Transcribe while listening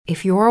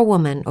If you're a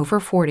woman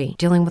over 40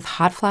 dealing with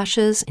hot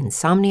flashes,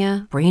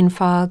 insomnia, brain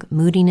fog,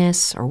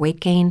 moodiness, or weight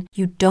gain,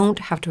 you don't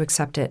have to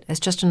accept it as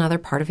just another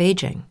part of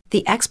aging.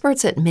 The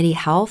experts at MIDI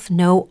Health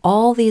know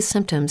all these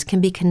symptoms can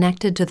be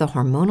connected to the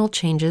hormonal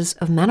changes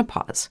of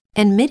menopause.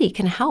 And MIDI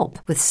can help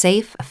with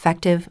safe,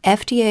 effective,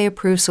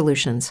 FDA-approved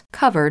solutions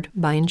covered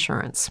by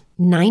insurance.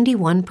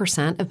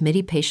 91% of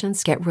MIDI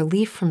patients get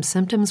relief from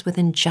symptoms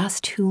within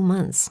just 2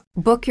 months.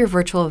 Book your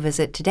virtual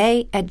visit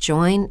today at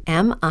joinmidi.com.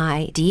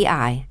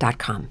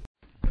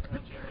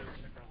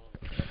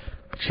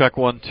 Check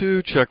 1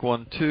 2, check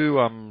 1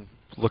 2.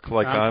 Look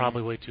like I'm I'm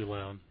probably way too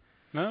loud.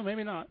 No,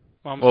 maybe not.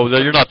 Well,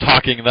 you're not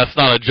talking. That's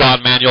not a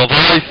John Manuel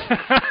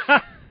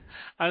voice.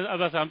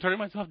 I'm turning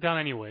myself down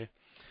anyway.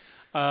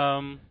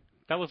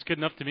 That was good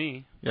enough to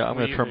me. Yeah, I'm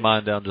going to turn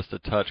mine down just a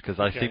touch because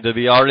I Okay. seem to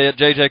be already at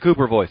J.J.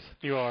 Cooper voice.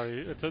 You are.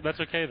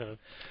 That's okay, though.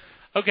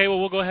 Okay, well,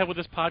 we'll go ahead with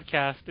this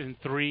podcast in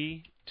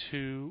 3,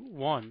 2,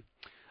 1.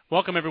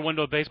 Welcome, everyone,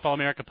 to a Baseball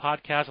America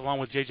podcast along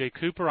with J.J.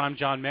 Cooper. I'm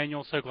John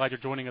Manuel. So glad you're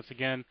joining us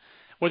again.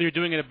 Whether you're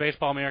doing it at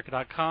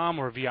baseballamerica.com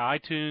or via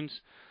iTunes,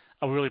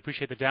 I really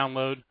appreciate the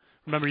download.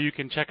 Remember, you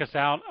can check us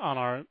out on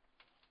our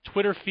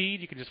Twitter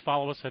feed. You can just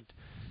follow us at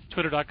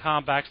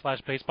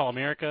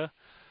twitter.com/baseballamerica.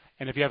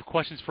 And if you have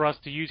questions for us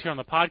to use here on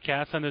the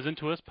podcast, send those in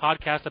to us.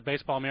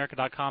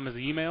 Podcast@baseballamerica.com is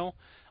the email.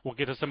 We'll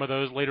get to some of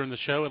those later in the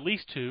show, at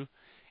least 2.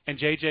 And,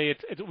 JJ,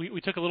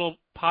 we took a little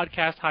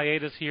podcast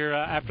hiatus here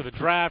after the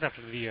draft,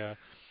 after the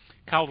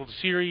College World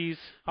Series,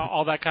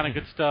 all that kind of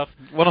good stuff.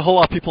 Went a whole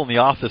lot of people in the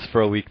office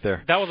for a week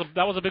there. That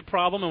was a big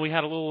problem, and we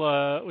had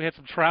we had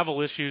some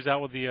travel issues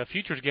out with the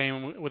Futures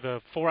game with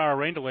a 4-hour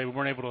rain delay. We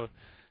weren't able to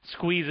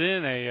squeeze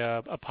in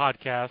a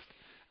podcast.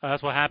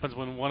 That's what happens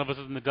when one of us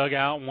is in the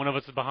dugout and one of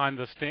us is behind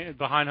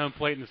home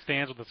plate in the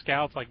stands with the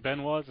scouts like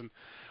Ben was, and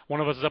one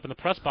of us is up in the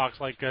press box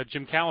like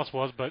Jim Callis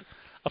was. But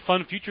a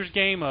fun Futures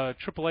game, a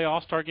AAA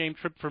All-Star game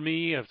trip for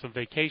me, some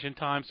vacation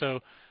time.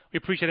 So we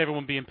appreciate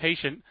everyone being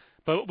patient.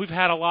 But we've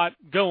had a lot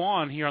go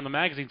on here on the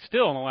magazine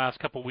still in the last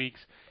couple of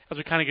weeks as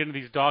we kind of get into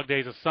these dog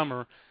days of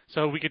summer.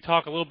 So we could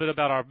talk a little bit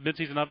about our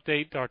midseason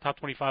update, our top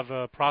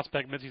 25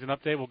 prospect midseason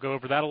update. We'll go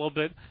over that a little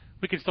bit.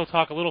 We can still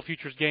talk a little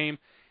Futures game.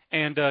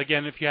 And,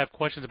 again, if you have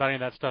questions about any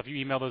of that stuff, you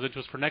email those into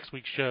us for next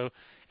week's show.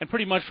 And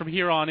pretty much from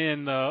here on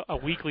in, a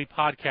weekly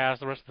podcast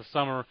the rest of the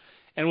summer,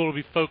 and we'll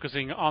be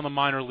focusing on the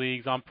minor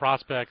leagues, on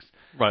prospects.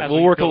 Right.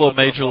 We'll work a little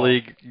major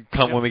league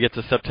when we get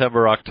to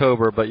September,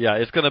 October. But, yeah,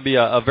 it's going to be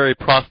a very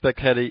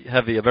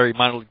prospect-heavy, a very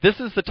minor league. This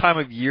is the time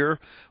of year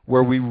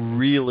where we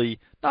really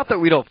 – not that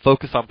we don't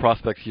focus on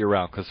prospects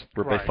year-round, because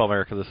for Baseball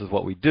America this is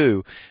what we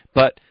do,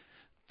 but –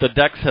 the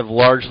decks have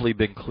largely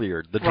been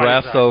cleared. The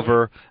draft's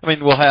over. I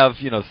mean, we'll have,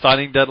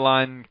 signing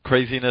deadline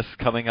craziness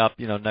coming up,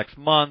 next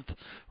month,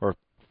 or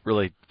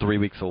really 3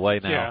 weeks away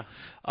now.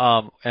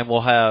 Yeah. And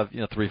we'll have,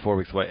 3-4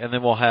 weeks away. And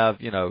then we'll have,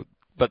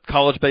 but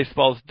college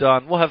baseball's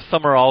done. We'll have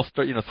summer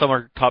all-star,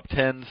 summer top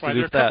tens to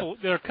do that.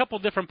 There are a couple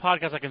different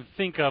podcasts I can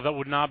think of that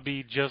would not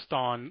be just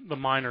on the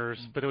minors,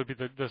 but it would be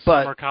the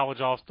summer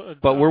college all-star.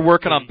 But we're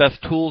working on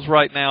best tools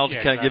right now to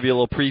kind of give you a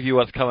little preview of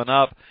what's coming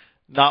up.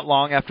 Not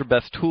long after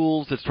Best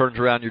Tools, it turns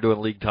around, you're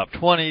doing League Top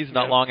 20s.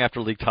 Not long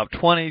after League Top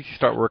 20s, you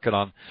start working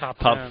on top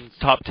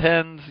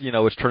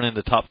 10s, which turn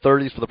into top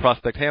 30s for the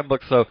Prospect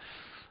Handbook. So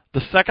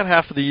the second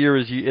half of the year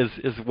is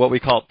what we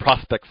call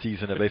prospect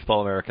season at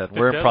Baseball America, and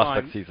we're in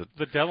prospect season.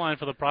 The deadline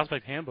for the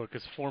Prospect Handbook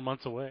is 4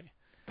 months away.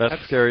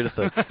 That's scary to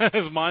think.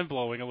 It's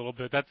mind-blowing a little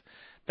bit. That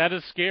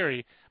is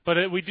scary.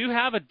 But we do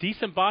have a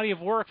decent body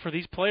of work for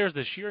these players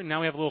this year, and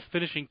now we have a little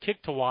finishing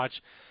kick to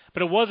watch.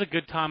 But it was a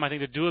good time, I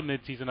think, to do a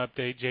midseason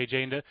update,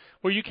 JJ, and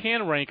where you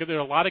can rank it. There are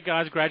a lot of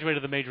guys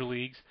graduated to the major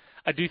leagues.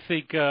 I do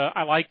think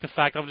I like the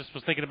fact, I was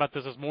thinking about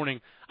this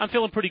morning, I'm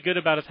feeling pretty good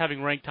about us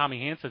having ranked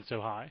Tommy Hanson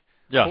so high.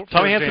 Yeah,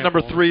 Tommy Hanson,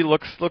 number 3,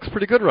 looks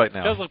pretty good right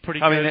now. It does look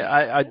pretty good. I mean,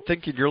 I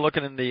think you're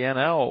looking in the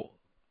NL,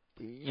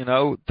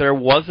 there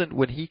wasn't,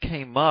 when he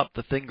came up,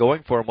 the thing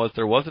going for him was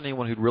there wasn't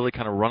anyone who'd really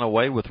kind of run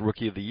away with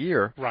Rookie of the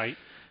Year. Right.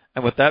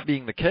 And with that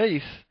being the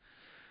case,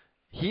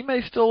 he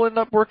may still end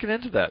up working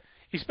into that.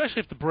 Especially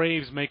if the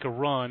Braves make a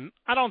run.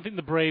 I don't think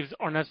the Braves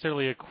are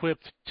necessarily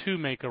equipped to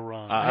make a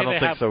run. I don't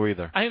think so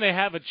either. I think they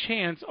have a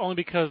chance only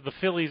because the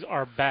Phillies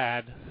are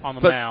bad on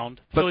the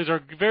mound. Phillies are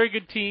a very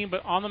good team,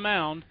 but on the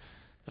mound,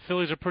 the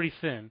Phillies are pretty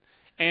thin.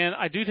 And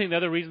I do think the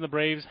other reason the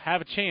Braves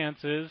have a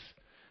chance is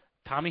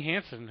Tommy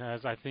Hanson,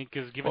 as I think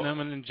is giving them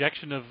an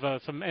injection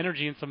of some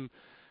energy and some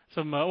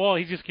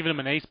he's just giving them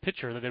an ace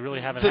pitcher that they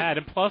really haven't had.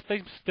 And plus,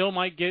 they still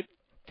might get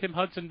Tim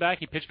Hudson back.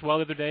 He pitched well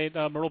the other day at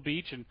Myrtle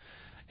Beach, and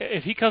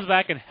if he comes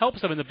back and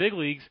helps them in the big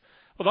leagues,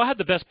 well, they'll have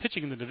the best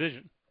pitching in the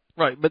division.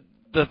 Right, but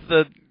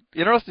the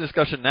interesting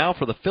discussion now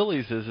for the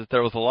Phillies is that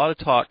there was a lot of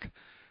talk,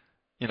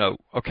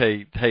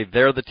 okay, hey,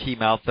 they're the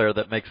team out there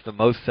that makes the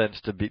most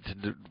sense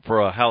for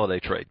a Halladay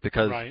trade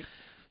because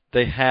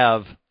they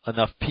have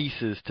enough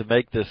pieces to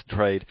make this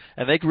trade,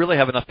 and they really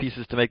have enough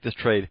pieces to make this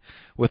trade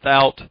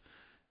without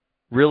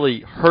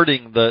really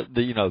hurting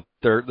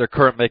their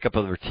current makeup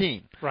of their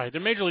team. Right,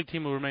 their major league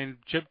team will remain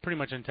pretty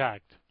much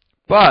intact.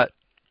 But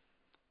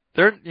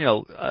they're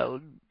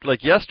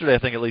like yesterday, I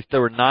think at least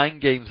there were 9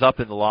 games up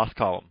in the loss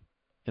column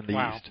in the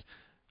Wow. East.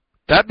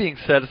 That being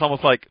said, it's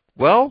almost like,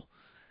 well,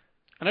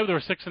 I know they were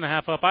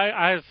 6.5 up.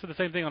 I said the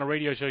same thing on a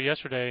radio show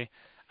yesterday.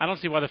 I don't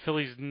see why the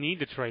Phillies need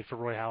to trade for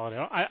Roy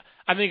Halladay.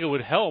 I think it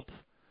would help.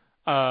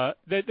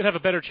 They'd have a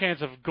better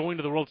chance of going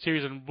to the World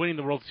Series and winning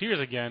the World Series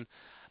again.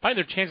 I think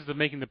their chances of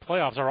making the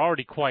playoffs are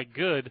already quite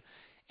good.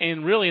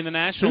 And really, in the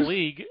National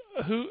League,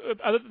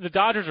 the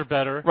Dodgers are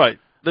better. Right.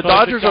 The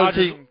Dodgers are the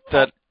team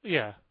that.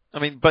 Yeah. I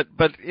mean, but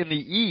in the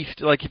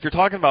East, like if you're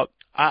talking about,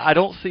 I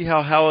don't see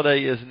how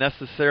Halladay is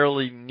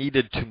necessarily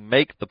needed to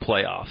make the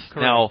playoffs.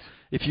 Correct. Now,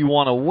 if you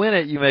want to win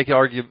it, you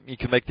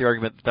can make the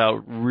argument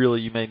about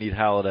really you may need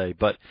Halladay,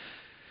 but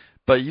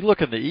you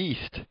look in the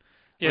East.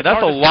 Yeah,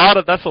 I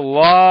mean, that's a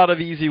lot of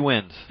easy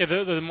wins. Yeah,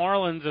 the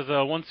Marlins, as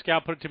one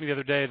scout put it to me the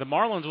other day, the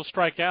Marlins will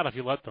strike out if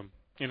you let them.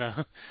 You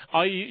know,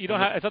 you don't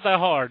have. It's not that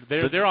hard.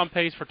 They're on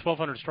pace for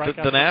 1,200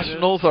 strikeouts. The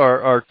Nationals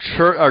are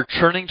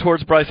churning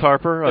towards Bryce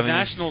Harper. The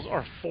Nationals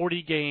are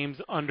 40 games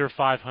under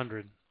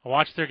 500. I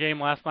watched their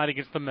game last night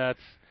against the Mets,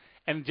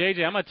 and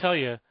JJ, I'm gonna tell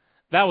you,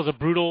 that was a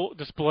brutal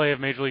display of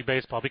Major League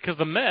Baseball because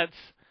the Mets.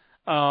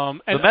 The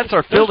Mets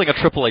are fielding a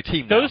AAA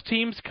team now. Those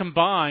teams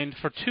combined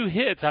for 2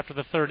 hits after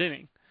the 3rd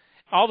inning.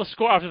 All the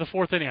score after the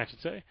 4th inning, I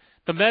should say.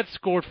 The Mets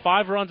scored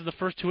 5 runs in the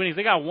first 2 innings.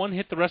 They got 1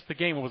 hit the rest of the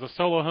game. It was a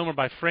solo homer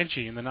by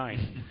Frenchie in the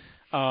 9th.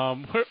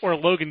 Or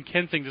Logan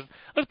Kensing.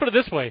 Let's put it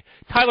this way.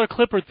 Tyler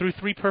Clippard threw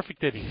 3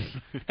 perfect innings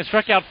and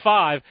struck out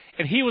 5,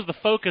 and he was the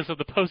focus of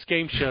the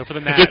post-game show for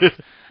the Nats.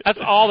 That's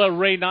all that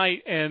Ray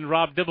Knight and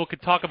Rob Dibble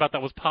could talk about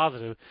that was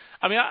positive.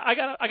 I mean, I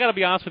gotta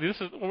be honest with you.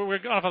 We're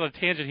going off on a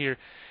tangent here.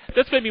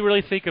 This made me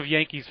really think of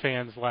Yankees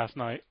fans last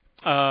night.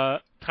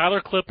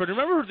 Tyler Clippard.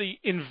 Remember the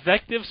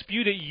invective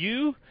spewed at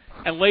you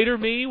and later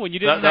me when you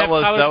didn't have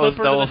Tyler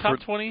Clippard in the top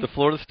 20? The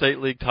Florida State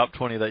League top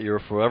 20 that year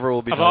forever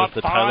will be known About as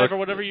the 5 Tyler or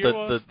whatever year it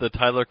was? The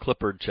Tyler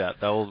Clippard chat.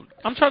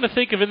 I'm trying to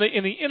think of in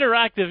the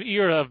interactive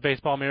era of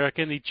Baseball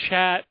America, in the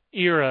chat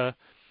era,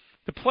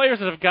 the players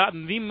that have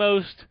gotten the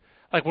most,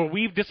 like where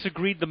we've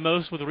disagreed the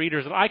most with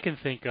readers that I can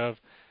think of.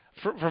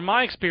 From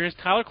my experience,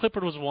 Tyler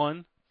Clippard was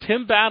one.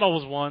 Tim Battle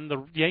was one.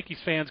 The Yankees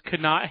fans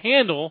could not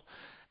handle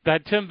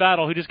that Tim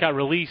Battle, who just got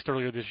released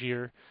earlier this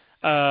year,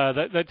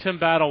 that Tim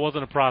Battle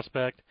wasn't a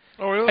prospect.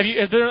 Oh, really?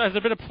 Has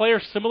there been a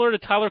player similar to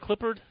Tyler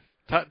Clippard?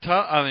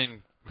 I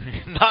mean,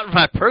 not in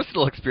my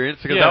personal experience,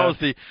 because that was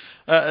the.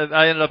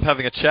 I ended up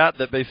having a chat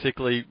that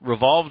basically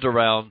revolved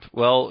around,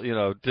 well,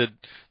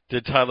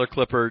 did Tyler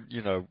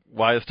Clippard,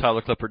 why is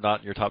Tyler Clippard not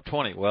in your top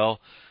 20?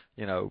 Well,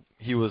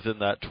 he was in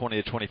that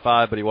 20 to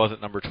 25, but he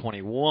wasn't number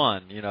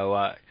 21.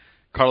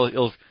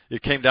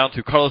 It came down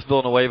to Carlos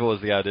Villanueva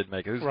was the guy who didn't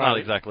make it. He's not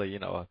exactly,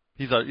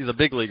 he's a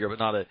big leaguer, but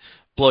not a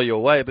blow you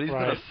away. But he's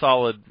been a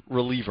solid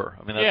reliever.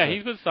 I mean,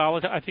 he's been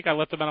solid. I think I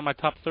left him out of my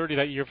top 30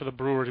 that year for the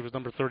Brewers. He was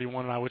number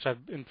 31, and I wish I'd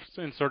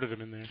inserted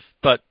him in there.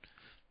 But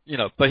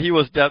he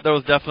was. There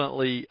was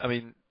definitely. I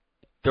mean,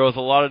 there was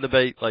a lot of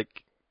debate, like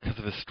because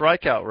of his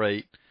strikeout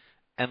rate.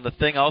 And the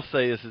thing I'll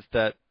say is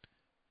that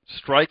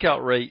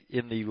strikeout rate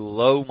in the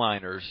low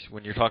minors,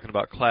 when you're talking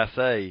about Class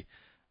A,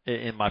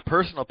 in my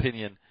personal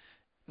opinion.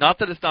 Not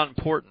that it's not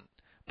important,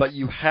 but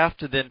you have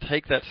to then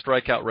take that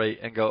strikeout rate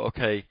and go,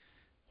 okay,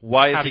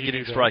 why is he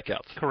getting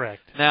strikeouts?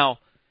 Correct. Now,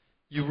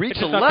 you reach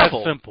a level. It's not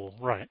that simple,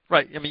 right?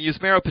 Right. I mean,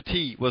 Yusmeiro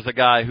Petit was a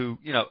guy who,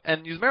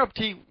 and Yusmeiro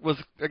Petit was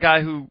a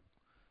guy who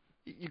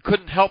you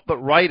couldn't help but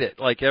write it.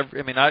 Like I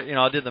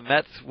did the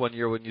Mets one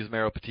year when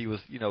Yusmeiro Petit was,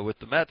 with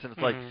the Mets, and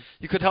it's like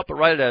you couldn't help but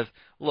write it as,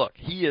 look,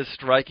 he is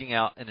striking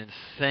out an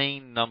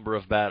insane number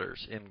of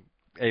batters in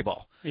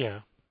A-ball. Yeah.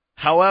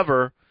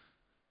 However,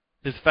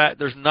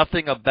 there's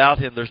nothing about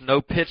him. There's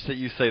no pitch that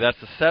you say that's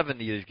a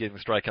 70 that he's getting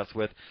strikeouts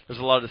with. There's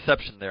a lot of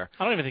deception there.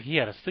 I don't even think he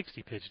had a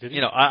 60 pitch, did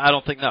he? I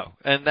don't think no.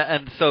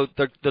 And so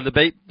the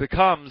debate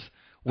becomes,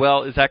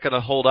 well, is that going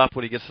to hold up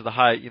when he gets to the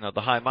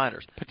high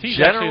minors? Petit's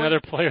actually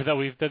another player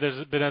that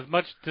there's been as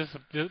much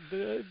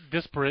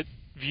disparate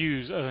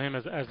views of him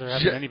as there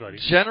have been anybody.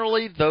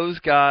 Generally, those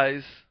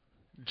guys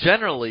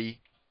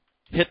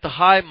hit the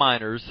high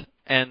minors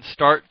and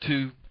start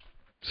to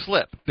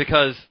slip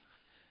because.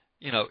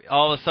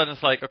 All of a sudden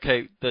it's like,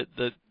 okay,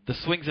 the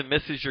swings and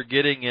misses you're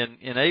getting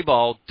in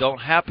A-ball don't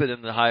happen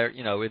in the higher,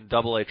 in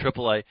AA,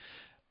 AAA,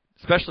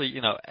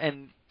 especially,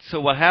 and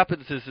so what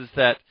happens is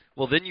that,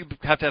 well, then you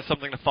have to have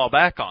something to fall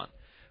back on.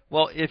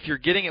 Well, if you're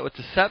getting it with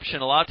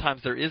deception, a lot of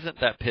times there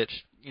isn't that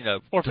pitch,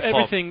 or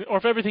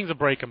if everything's a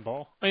breaking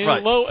ball. I mean,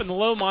 in the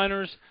low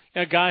minors,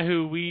 a guy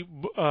who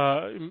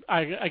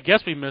I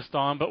guess we missed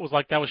on, but was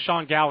like that was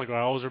Sean Gallagher.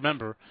 I always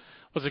remember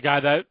was a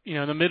guy that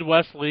in the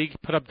Midwest League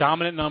put up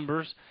dominant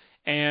numbers.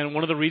 And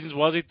one of the reasons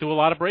was he threw a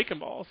lot of breaking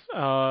balls,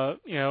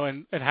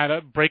 and had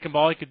a breaking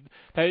ball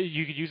that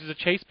you could use as a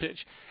chase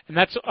pitch. And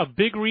that's a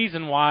big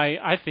reason why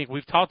I think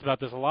we've talked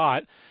about this a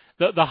lot.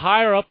 The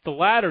higher up the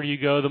ladder you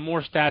go, the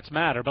more stats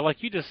matter. But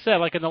like you just said,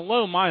 like in the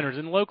low minors,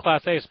 in low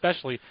Class A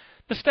especially,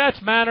 the stats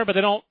matter, but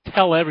they don't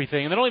tell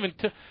everything. And they don't even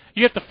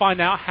you have to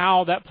find out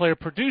how that player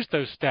produced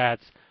those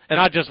stats, and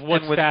not just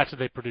what stats did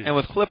they produce. And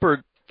with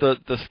Clippard,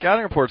 the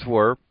scouting reports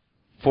were,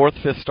 fourth,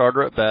 fifth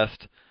starter at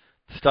best.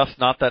 Stuff's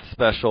not that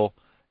special,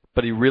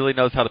 but he really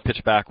knows how to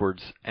pitch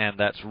backwards,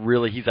 and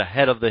he's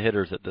ahead of the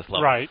hitters at this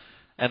level. Right.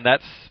 And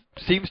that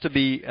seems to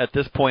be, at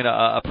this point,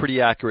 a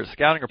pretty accurate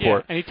scouting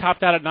report. Yeah, and he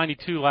topped out at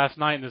 92 last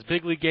night in this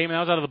big league game, and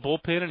I was out of the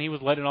bullpen, and he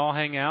was letting it all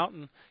hang out,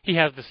 and he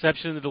has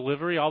deception in the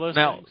delivery, all those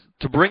now, things.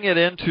 To bring it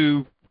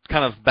into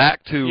kind of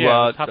back to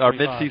our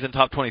midseason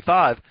top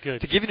 25, to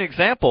give you an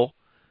example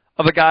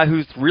of a guy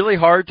who's really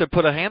hard to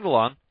put a handle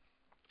on,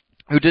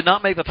 who did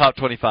not make the top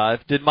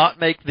 25, did not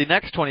make the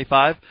next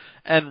 25,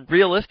 and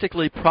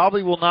realistically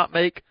probably will not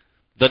make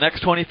the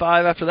next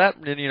 25 after that.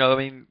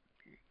 And,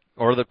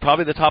 or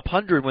probably the top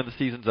 100 when the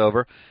season's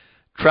over.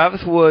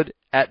 Travis Wood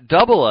at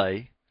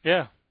Double-A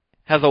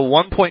has a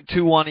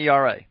 1.21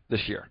 ERA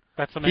this year.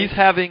 That's amazing. He's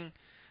having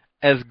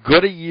as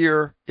good a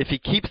year if he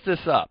keeps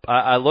this up.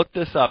 I looked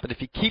this up, and if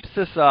he keeps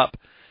this up,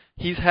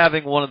 he's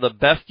having one of the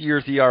best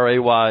years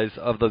ERA-wise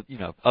of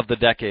the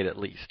decade at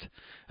least.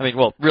 I mean,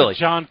 well, really. A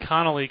John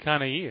Connolly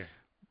kind of year.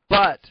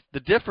 But the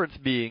difference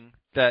being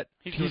that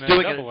he's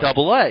doing it at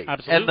Double-A.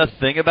 Absolutely. And the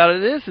thing about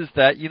it is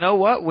that, you know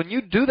what, when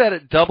you do that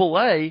at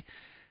Double-A,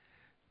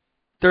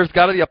 there's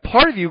got to be a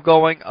part of you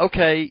going,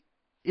 okay,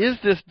 is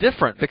this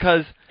different?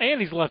 Because and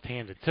he's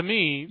left-handed. To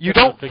me, you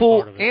don't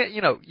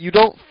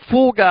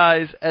fool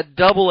guys at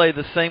Double-A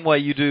the same way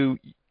you do.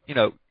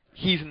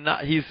 He's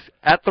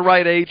at the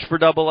right age for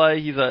Double-A.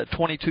 He's a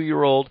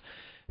 22-year-old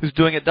who's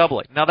doing it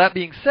Double-A. Now that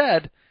being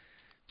said,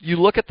 you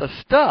look at the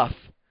stuff,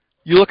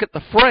 you look at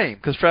the frame,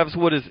 because Travis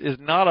Wood is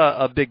not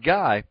a big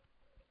guy,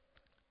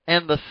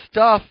 and the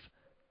stuff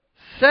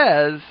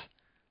says,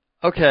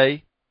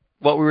 okay,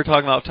 what we were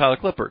talking about with Tyler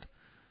Clippard.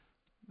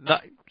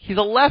 He's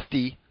a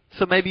lefty,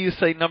 so maybe you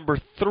say number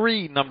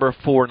 3, number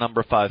 4,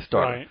 number 5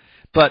 starter. Right.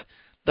 But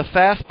the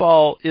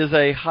fastball is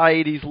a high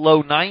 80s,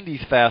 low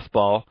 90s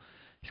fastball.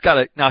 He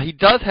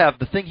does have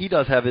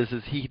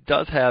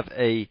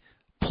a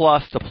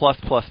plus to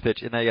plus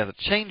pitch, and then he has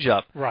a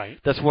changeup. Right.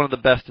 That's one of the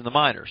best in the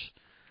minors.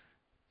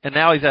 And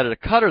now he's added a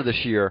cutter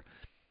this year,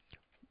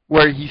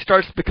 where he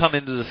starts to become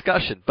into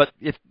discussion. But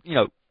if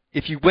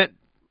you went,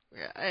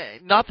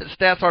 not that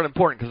stats aren't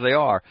important because they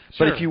are,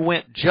 sure. but if you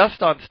went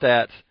just on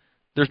stats,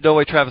 there's no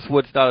way Travis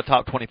Wood's not a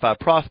top 25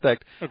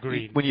 prospect.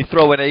 Agreed. When you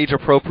throw in age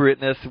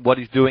appropriateness, what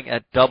he's doing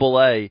at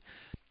Double-A.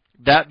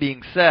 That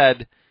being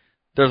said,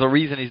 there's a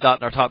reason he's not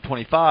in our top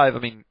 25. I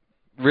mean,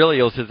 really,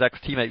 it was his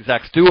ex-teammate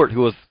Zach Stewart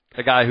who was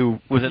a guy who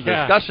was in the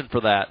discussion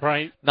for that,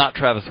 right? Not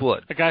Travis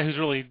Wood. A guy who's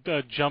really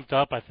jumped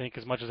up, I think,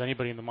 as much as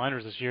anybody in the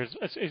minors this year,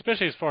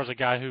 especially as far as a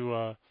guy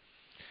who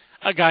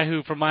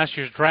from last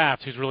year's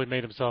draft who's really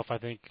made himself, I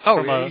think,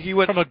 from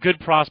a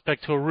good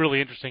prospect to a really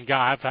interesting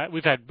guy.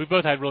 We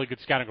both had really good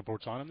scouting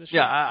reports on him this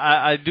year. Yeah,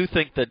 I do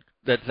think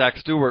that Zach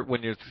Stewart,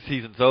 when your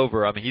season's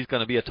over, I mean, he's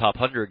going to be a top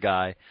 100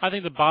 guy. I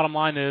think the bottom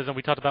line is, and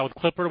we talked about with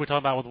Clippard, we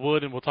talked about with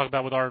Wood, and we'll talk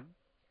about with our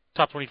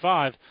top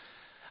 25.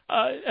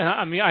 And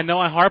I mean, I know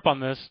I harp on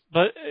this,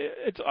 but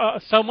it's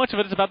so much of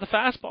it is about the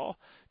fastball.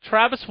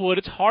 Travis Wood,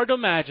 it's hard to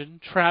imagine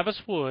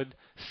Travis Wood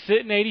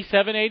sitting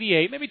 87,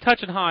 88, maybe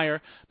touching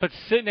higher, but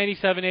sitting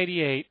 87,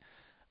 88,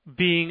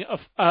 being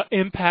an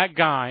impact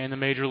guy in the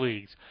major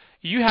leagues.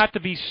 You have to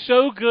be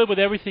so good with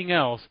everything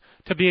else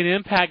to be an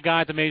impact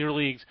guy at the major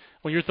leagues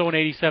when you're throwing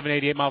 87,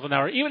 88 miles an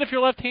hour, even if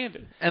you're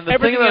left-handed. And the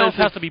everything thing about else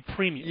has to be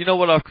premium. You know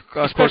what?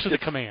 Especially the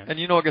command. And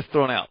you know what gets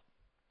thrown out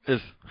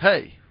is,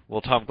 hey,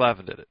 well, Tom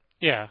Glavine did it.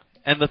 Yeah.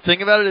 And the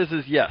thing about it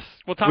is yes.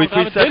 Well, Tom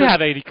Glavine did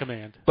have 80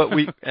 command. But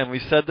we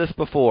said this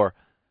before.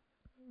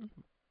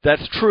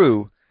 That's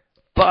true.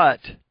 But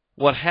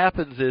what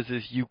happens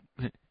is you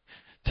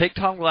take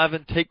Tom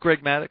Glavine, take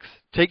Greg Maddux,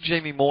 take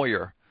Jamie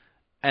Moyer,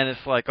 and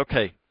it's like,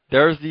 okay,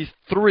 there's these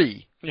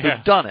 3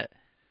 who've done it.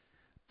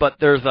 But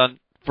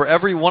for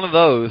every one of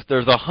those,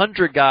 there's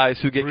 100 guys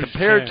who get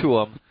compared to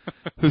him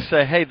who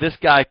say, hey, this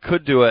guy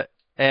could do it,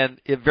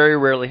 and it very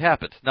rarely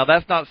happens. Now,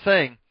 that's not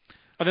saying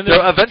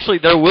eventually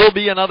there will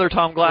be another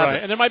Tom Glavine.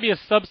 Right, and there might be a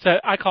subset,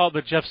 I call it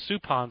the Jeff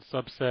Suppan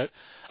subset,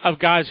 of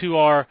guys who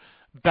are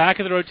back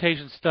of the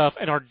rotation stuff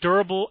and are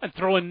durable and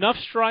throw enough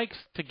strikes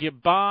to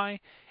get by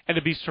and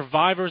to be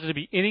survivors and to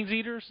be innings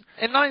eaters.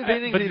 And not even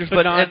innings eaters,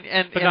 but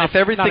if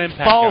everything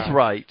falls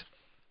right,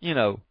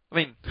 I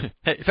mean,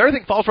 if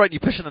everything falls right, you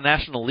push in the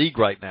National League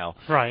right now.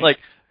 Right. Like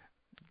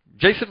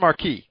Jason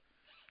Marquis.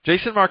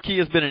 Jason Marquis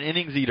has been an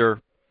innings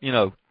eater,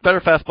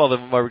 better fastball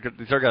than what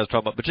these other guys are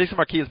talking about, but Jason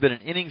Marquis has been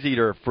an innings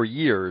eater for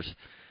years.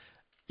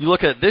 You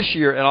look at it this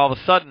year, and all of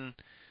a sudden,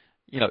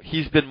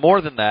 he's been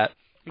more than that.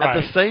 Right.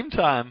 At the same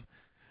time,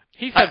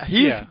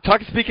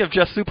 speaking of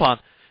Jeff Suppan,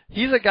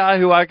 he's a guy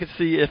who I could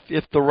see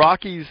if the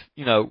Rockies,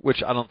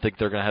 which I don't think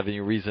they're going to have any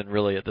reason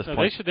really at this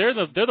point. They're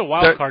the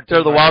wild card team.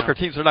 They're the wild card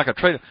team, so they're not going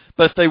to trade him.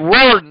 But if they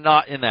were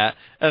not in that,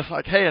 and it's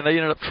like, hey, and they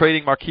ended up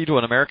trading Marquis to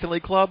an American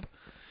League club,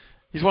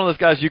 he's one of those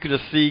guys you could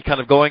just see kind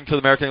of going to the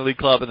American League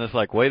club, and it's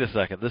like, wait a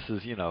second, this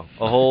is, a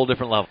whole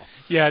different level.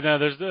 Yeah, no,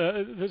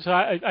 so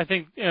I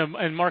think,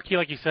 and Marquis,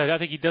 like you said, I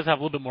think he does have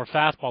a little bit more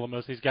fastball than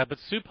most of these guys, but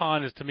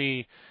Suppan is, to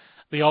me,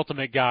 the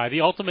ultimate guy, the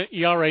ultimate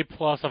ERA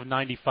plus of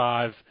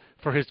 95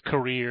 for his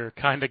career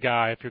kind of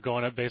guy if you're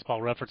going at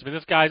Baseball Reference. I mean,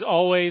 this guy's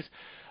always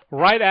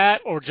right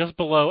at or just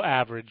below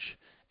average.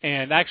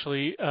 And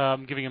actually,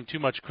 giving him too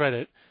much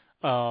credit,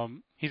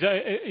 he is.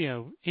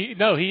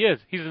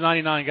 He's a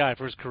 99 guy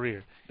for his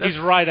career. He's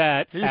right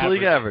at He's average.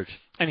 league average.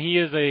 And he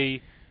is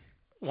a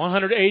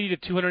 180 to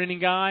 200 inning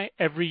guy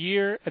every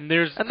year, and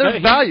there's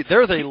value.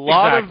 There's a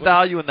lot exactly. of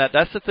value in that.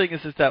 That's the thing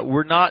is that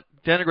we're not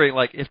denigrating.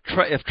 Like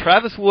if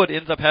Travis Wood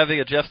ends up having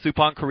a Jeff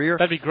Suppan career,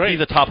 that'd be great.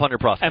 He's a top 100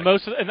 prospect.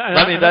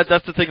 And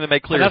that's the thing to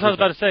make clear. That's what I was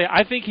about to say.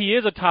 I think he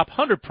is a top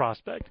 100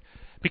 prospect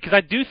because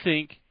I do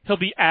think he'll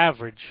be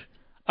average,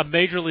 a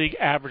major league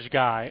average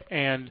guy,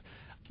 and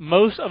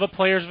most of a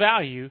player's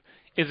value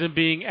is in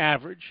being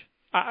average.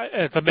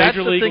 At the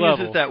major league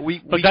level, is that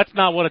but that's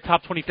not what a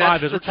top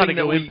 25 is. We're trying to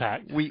go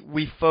impact. We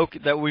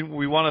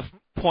want to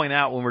point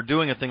out when we're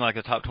doing a thing like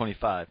a top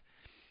 25,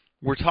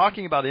 we're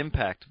talking about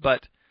impact,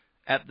 but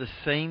at the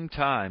same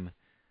time,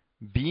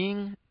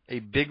 being a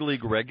big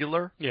league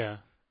regular,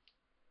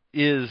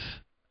 is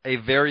a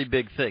very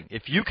big thing.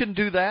 If you can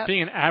do that,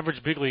 being an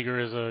average big leaguer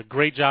is a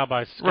great job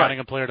by scouting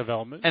and player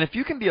development. And if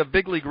you can be a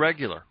big league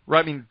regular,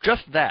 right? I mean,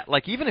 just that.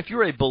 Like even if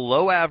you're a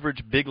below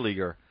average big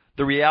leaguer.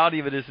 The reality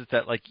of it is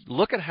that, like,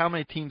 look at how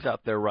many teams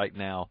out there right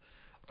now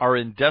are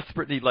in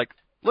desperate need. Like,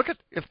 look at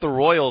if the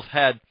Royals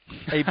had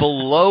a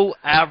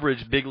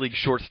below-average big league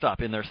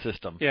shortstop in their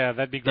system. Yeah,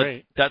 that'd be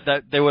great.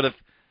 That they would have.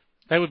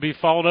 They would be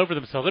falling over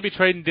themselves. They'd be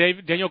trading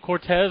Daniel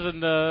Cortez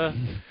and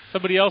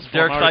somebody else.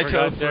 Derek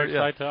Saito. Derek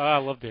Saito. Oh, I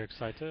love Derek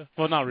Saito.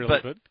 Well, not really,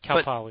 but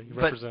Cal Poly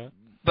represent.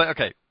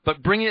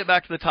 But bringing it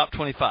back to the top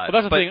 25.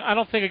 Well, that's the thing. I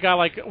don't think a guy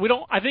like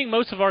I think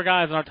most of our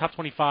guys in our top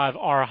 25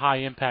 are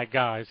high-impact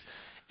guys.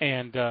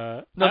 And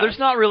no, there's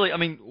not really. I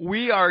mean,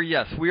 we are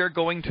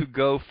going to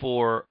go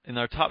for in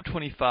our top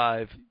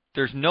 25.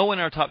 There's no one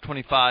in our top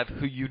 25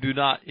 who you do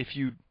not, if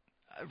you,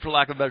 for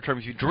lack of a better term,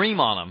 if you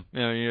dream on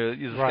them, you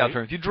use a scout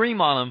term. If you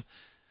dream on them,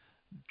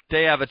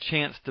 they have a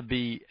chance to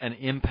be an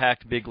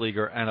impact big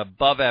leaguer and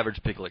above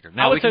average big leaguer.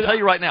 Now we can tell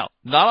you right now,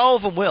 not all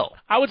of them will.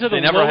 I would say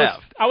they never have.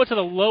 I would say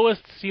the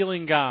lowest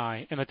ceiling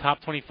guy in the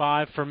top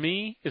 25 for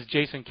me is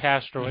Jason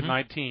Castro at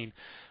 19.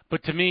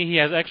 But to me, he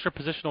has extra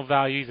positional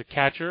value. He's a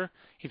catcher.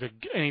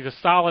 He's a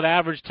solid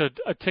average to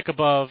a tick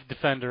above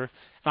defender,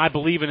 and I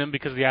believe in him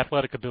because of the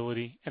athletic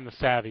ability and the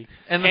savvy.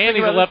 And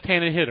he's a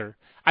left-handed hitter.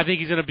 I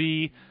think he's going to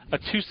be a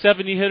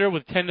 270 hitter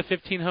with 10 to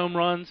 15 home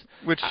runs.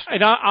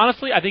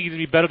 Honestly, I think he's going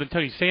to be better than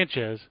Tony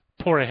Sanchez,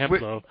 poor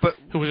ejemplo,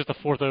 who was just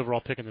the 4th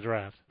overall pick in the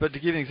draft. But to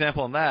give you an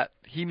example on that,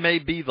 he may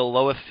be the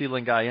lowest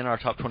ceiling guy in our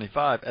top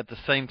 25. At the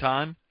same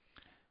time,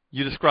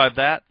 you describe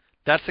that.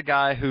 That's a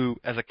guy who,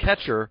 as a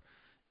catcher,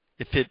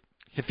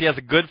 if he has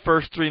a good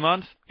first 3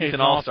 months, he's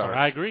an all-star.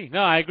 I agree. No,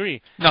 I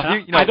agree. No,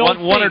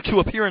 one or two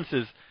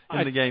appearances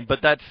in the game, but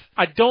that's.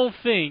 I don't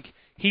think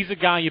he's a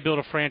guy you build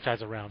a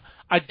franchise around.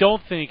 I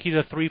don't think he's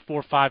a 3,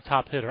 4, 5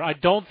 top hitter.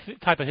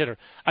 Type of hitter.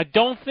 I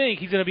don't think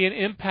he's going to be an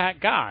impact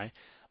guy.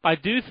 I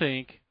do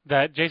think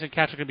that Jason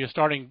Castro is going to be a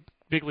starting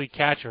big league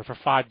catcher for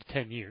 5 to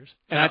 10 years,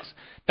 and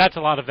that's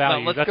a lot of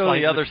value. Let's go to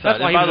the other side.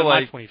 And by the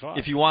way,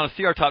 if you want to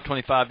see our top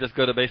 25, just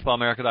go to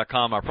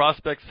baseballamerica.com, our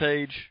prospects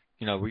page.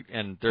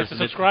 There's a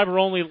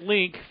subscriber-only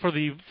link for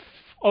the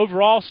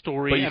overall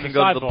story. But you can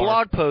go to the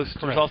blog post.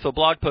 Correct. There's also a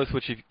blog post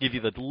which give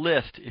you the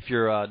list if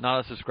you're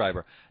not a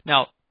subscriber.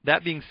 Now,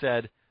 that being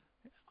said,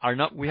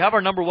 we have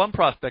our number one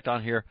prospect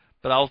on here,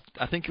 but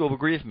I think you'll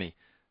agree with me.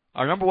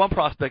 Our number one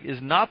prospect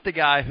is not the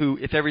guy who,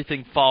 if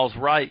everything falls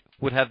right,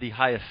 would have the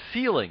highest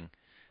ceiling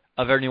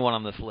of anyone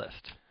on this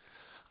list.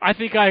 I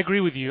think I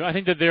agree with you. I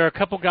think that there are a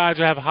couple guys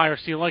who have a higher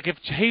ceiling. Like if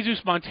Jesus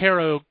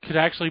Montero could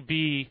actually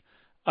be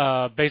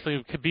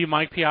could be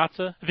Mike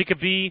Piazza. If he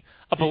could be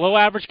a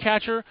below-average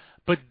catcher,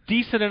 but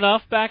decent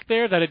enough back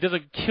there that it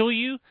doesn't kill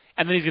you,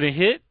 and then he's going to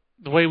hit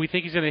the way we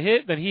think he's going to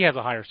hit, then he has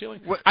a higher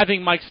ceiling. I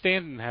think Mike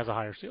Stanton has a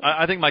higher ceiling.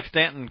 I think Mike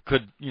Stanton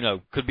could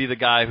be the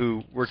guy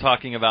who we're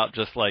talking about.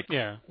 Just like,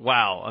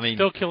 wow. I mean,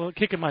 still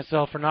kicking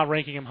myself for not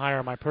ranking him higher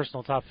on my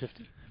personal top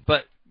 50.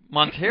 But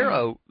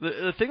Montero,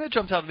 the thing that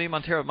jumps out to me,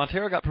 Montero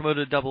got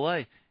promoted to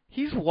Double-A.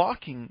 He's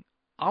walking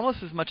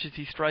almost as much as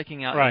he's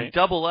striking out in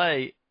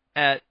Double-A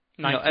at.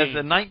 As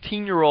a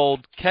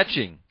 19-year-old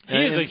catching. He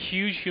is a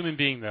huge human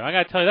being, though. I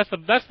got to tell you,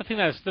 that's the thing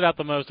that stood out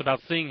the most about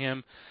seeing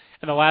him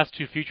in the last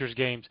 2 Futures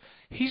games.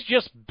 He's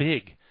just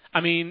big.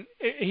 I mean,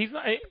 he's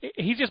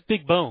just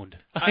big-boned.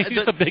 He's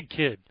just a big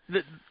kid.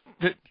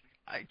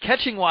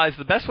 Catching-wise,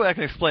 the best way I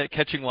can explain it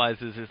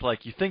catching-wise is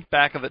like you think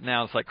back of it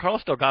now, it's like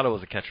Carlos Delgado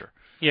was a catcher.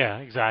 Yeah,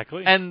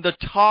 exactly. And the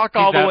talk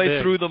all the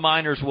way through the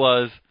minors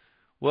was,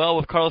 well,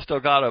 with Carlos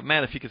Delgado,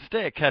 man, if he could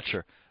stay a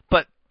catcher.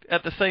 But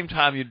at the same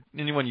time,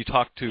 anyone you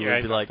talk to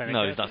would be like,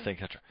 no, he's not staying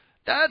catcher.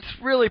 That's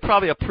really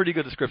probably a pretty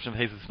good description of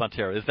Jesus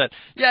Montero, is that,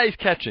 he's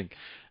catching.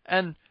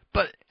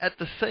 But at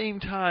the same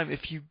time,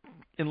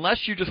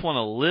 unless you just want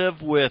to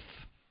live with,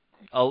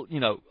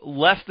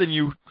 less than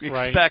you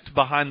expect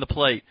behind the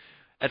plate,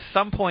 at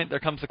some point there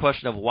comes the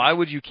question of why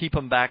would you keep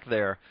him back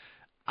there?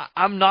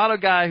 I'm not a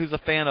guy who's a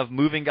fan of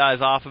moving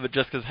guys off of it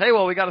just because, hey,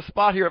 well, we got a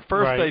spot here at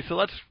first base, so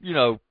let's,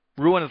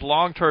 ruin his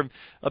long-term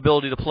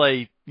ability to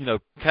play,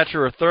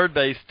 catcher or third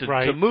base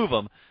to move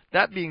him.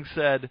 That being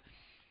said,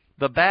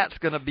 the bat's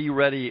going to be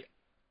ready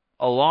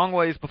a long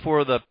ways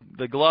before the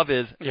glove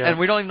is, and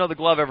we don't even know the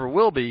glove ever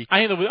will be.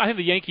 I think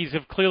the Yankees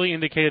have clearly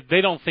indicated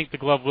they don't think the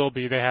glove will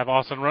be. They have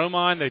Austin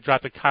Romine, they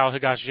drafted Kyle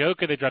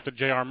Higashioka, they drafted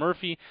J.R.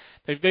 Murphy.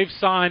 They've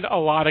signed a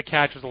lot of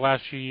catchers the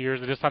last few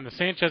years. They just signed the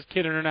Sanchez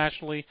kid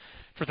internationally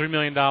for $3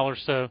 million.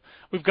 So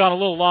we've gone a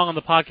little long on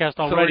the podcast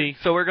already.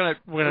 So we're gonna.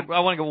 I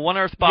want to go one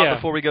other spot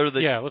before we go to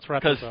the. Yeah, let's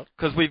wrap this up.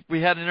 Because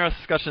we had an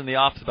interesting discussion in the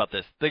office about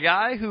this. The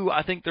guy who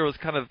I think there was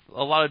kind of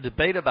a lot of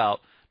debate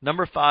about,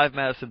 number 5,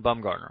 Madison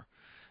Bumgarner.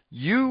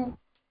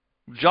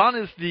 John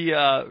is the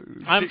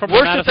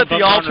worships at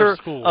the altar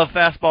of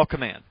fastball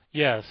command.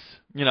 Yes.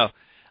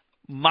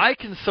 My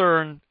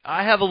concern,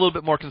 I have a little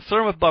bit more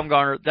concern with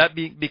Bumgarner,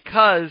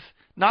 because,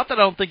 not that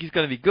I don't think he's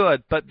going to be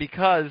good, but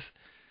because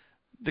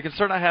the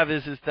concern I have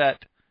is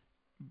that,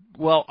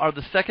 well, are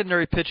the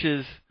secondary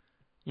pitches,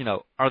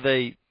 are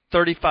they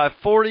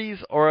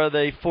 35-40s or are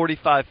they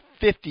 45-50s?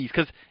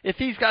 Because if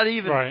he's got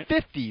even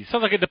 50s.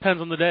 Sounds like it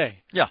depends on the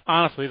day. Yeah.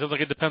 Honestly, it sounds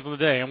like it depends on the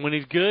day. And when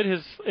he's good,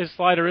 his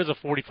slider is a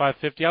 45-50.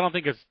 I don't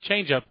think his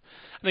changeup.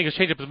 I think his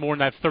changeup is more in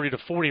that 30 to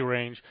 40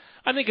 range.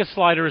 I think his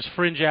slider is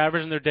fringe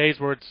average, and there are days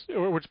where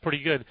it's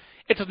pretty good.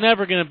 It's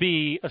never going to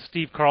be a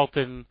Steve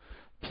Carlton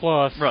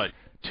plus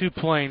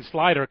 2-plane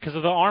slider because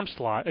of the arm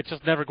slot. It's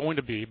just never going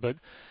to be. But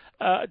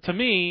to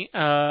me,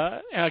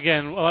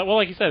 again, well,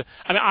 like you said,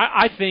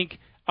 I think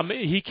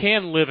he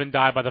can live and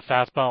die by the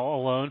fastball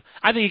alone.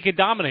 I think he can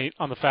dominate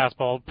on the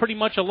fastball pretty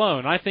much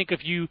alone. I think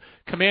if you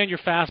command your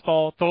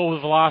fastball, throw it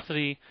with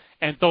velocity,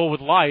 and throw it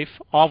with life,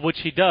 all of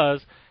which he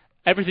does,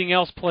 everything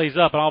else plays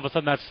up, and all of a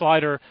sudden that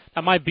slider,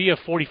 that might be a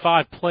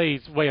 45,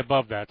 plays way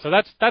above that. So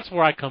that's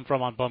where I come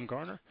from on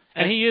Bumgarner.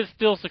 And he is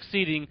still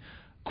succeeding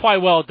quite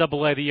well at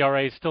Double-A. The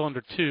ERA is still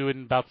under 2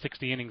 in about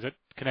 60 innings at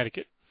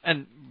Connecticut.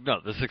 And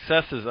no, the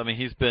success is,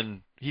 he's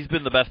been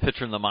the best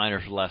pitcher in the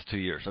minors for the last 2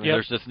 years.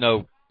 There's just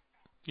no...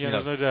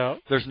 there's no doubt.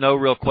 There's no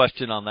real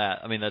question on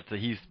that.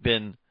 He's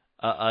been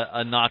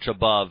a notch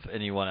above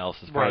anyone else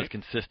as far as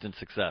consistent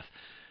success.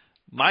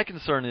 My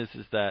concern is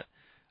that,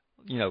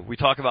 we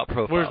talk about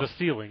profiles. Where's the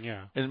ceiling?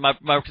 Yeah. And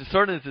my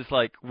concern is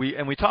like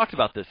we talked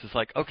about this. It's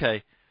like,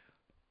 okay,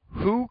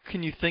 who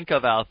can you think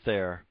of out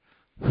there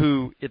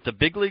who at the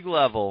big league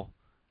level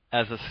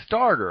as a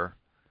starter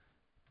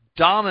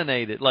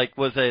dominated, like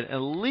was an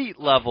elite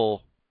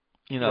level,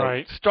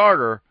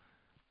 starter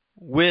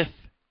without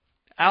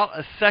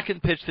a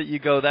second pitch that you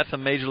go, that's a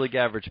major league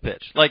average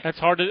pitch. Like it's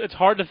hard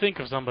to think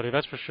of somebody,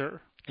 that's for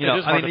sure.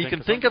 You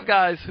can think of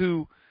guys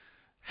who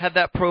had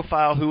that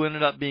profile who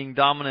ended up being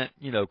dominant,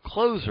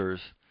 closers,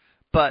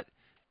 but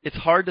it's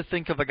hard to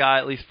think of a guy,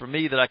 at least for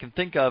me, that I can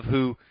think of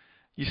who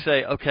you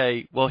say,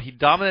 okay, well, he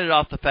dominated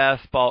off the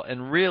fastball,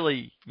 and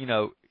really,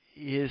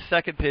 his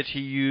second pitch he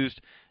used,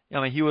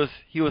 he was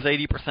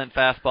 80%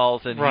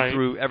 fastballs, and he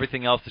threw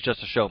everything else as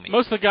just a show me.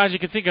 Most of the guys you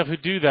can think of who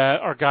do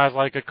that are guys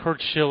like a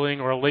Kurt Schilling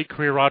or a late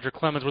career Roger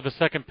Clemens, where the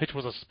second pitch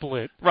was a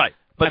split. Right.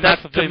 But that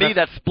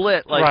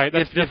split, like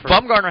if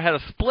Bumgarner had a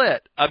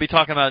split, I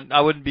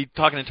wouldn't be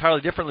talking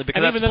entirely differently,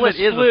 because that split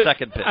is a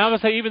second pitch. I would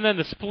say even then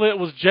the split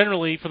was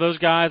generally, for those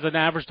guys, an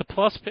average to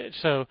plus pitch.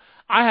 So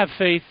I have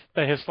faith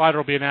that his slider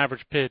will be an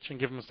average pitch and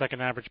give him a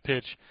second average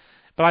pitch.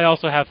 But I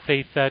also have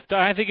faith that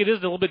I think it is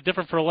a little bit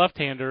different for a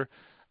left-hander.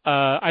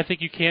 I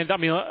think you can.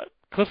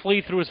 Cliff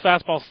Lee threw his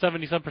fastball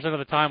 70-some% of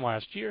the time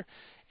last year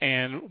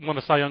and won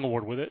the Cy Young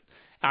Award with it.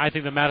 I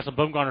think that Madison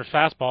Bumgarner's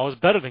fastball is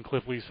better than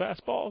Cliff Lee's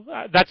fastball.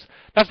 That's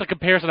the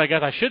comparison I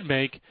guess I should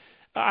make.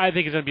 I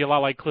think it's going to be a lot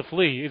like Cliff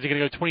Lee. Is he going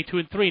to go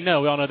 22-3?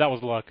 No, we all know that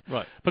was luck.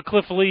 Right. But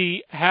Cliff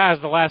Lee has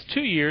the last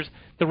 2 years.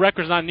 The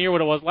record's not near what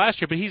it was last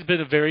year, but he's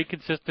been a very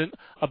consistent,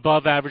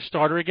 above-average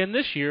starter again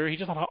this year. He's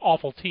just on an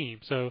awful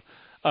team. So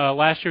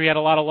last year he had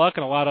a lot of luck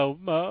and a lot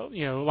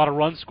of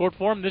runs scored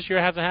for him. This year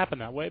it hasn't happened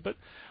that way. But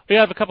we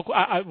have a couple.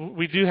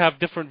 We do have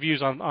different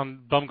views on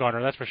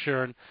Bumgarner, that's for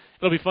sure. And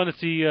it'll be fun to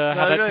see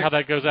how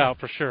that goes out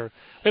for sure.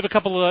 We have a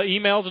couple of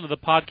emails into the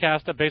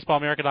podcast at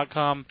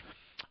baseballamerica.com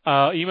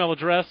email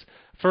address.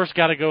 First,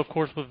 got to go, of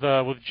course, with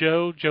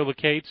Joe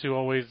Lacates, who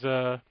always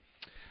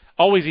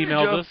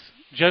emails us.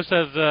 Joe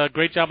says,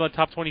 great job on the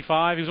top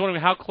 25. He was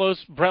wondering how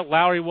close Brett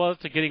Lowry was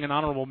to getting an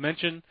honorable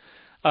mention.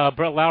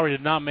 Brett Lowry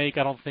did not make,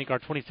 I don't think, our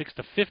 26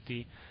 to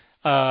 50.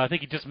 I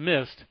think he just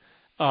missed.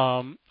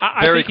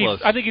 Very close.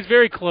 I think he's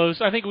very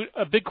close. I think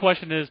a big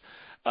question is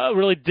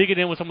really digging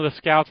in with some of the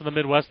scouts in the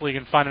Midwest League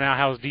and finding out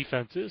how his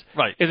defense is.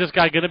 Right. Is this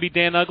guy going to be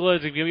Dan Uggla?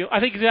 I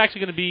think he's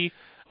actually going to be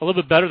a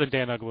little bit better than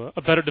Dan Uggla,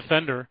 a better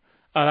defender.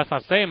 That's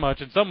not saying much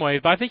in some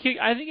ways, but I think he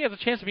has a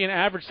chance to be an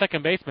average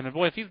second baseman. And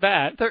boy, if he's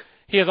that,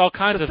 he has all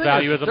kinds of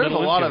value as a middle infielder.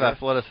 There's a lot of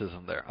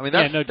athleticism there.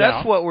 No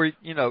that's what we're,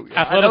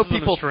 I know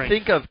people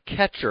think of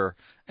catcher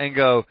and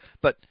go,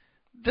 but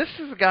this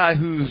is a guy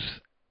who's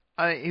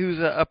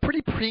a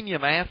pretty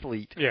premium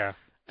athlete. Yeah.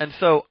 And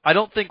so I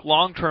don't think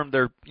long term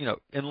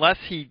unless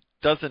he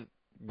doesn't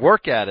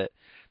work at it,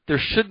 there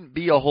shouldn't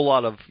be a whole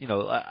lot of,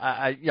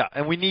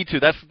 and we need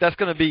to. That's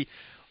going to be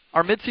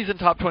our midseason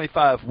top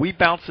 25, we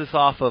bounce this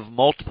off of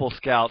multiple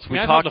scouts. We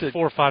I talked to to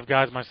 4 or 5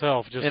 guys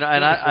myself.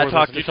 I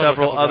talked to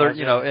several other,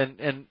 guys,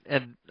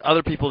 and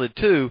other people did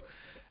too.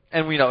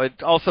 And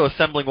it also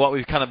assembling what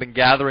we've kind of been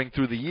gathering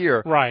through the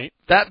year. Right.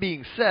 That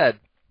being said,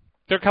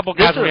 there are a couple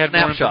guys that had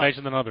more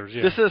information than others.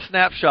 Yeah. This is a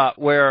snapshot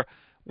where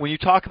when you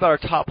talk about our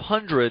top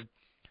 100,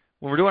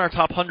 when we're doing our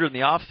top 100 in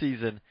the off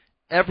season,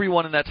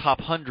 everyone in that top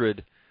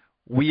 100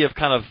 we have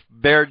kind of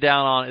bared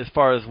down on as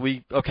far as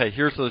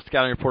here's the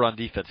scouting report on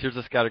defense. Here's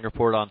the scouting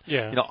report on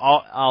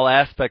all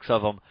aspects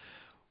of them.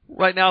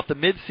 Right now at the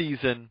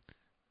midseason,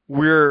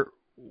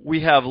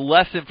 we have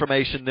less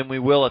information than we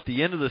will at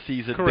the end of the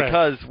season. Correct.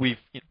 Because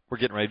we're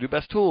getting ready to do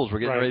best tools. We're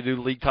getting ready to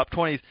do league top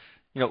 20s.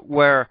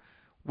 Where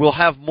we'll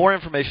have more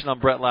information on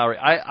Brett Lowry.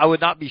 I would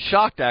not be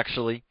shocked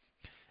actually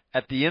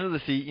at the end of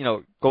the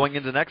season, going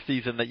into next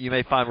season, that you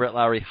may find Brett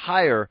Lowry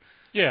higher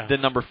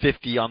than number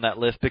 50 on that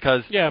list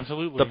because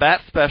absolutely. The bat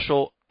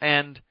special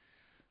and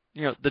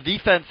the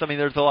defense. I mean,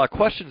 there's a lot of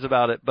questions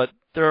about it, but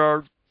there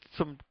are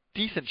some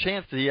decent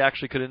chance that he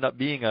actually could end up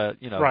being a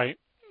right.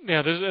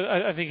 Yeah,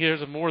 I think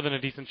there's more than a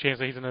decent chance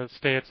that he's going to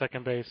stay at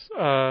second base.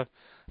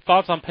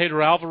 Thoughts on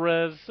Pedro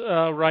Alvarez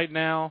right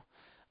now,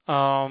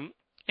 and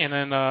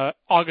then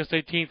August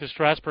 18th, does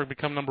Strasburg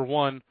become number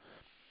 1?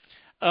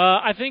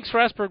 I think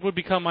Strasburg would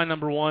become my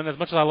number 1. As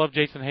much as I love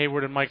Jason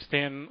Hayward and Mike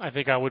Stanton, I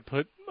think I would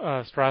put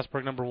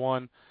Strasburg number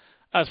 1.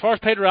 As far as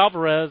Pedro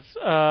Alvarez,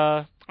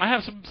 I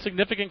have some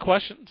significant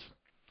questions.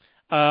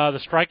 The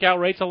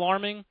strikeout rate's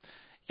alarming.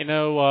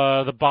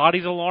 The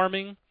body's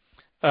alarming.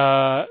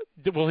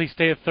 Will he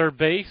stay at third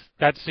base?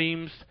 That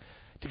seems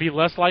to be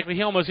less likely.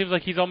 He almost seems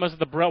like he's almost at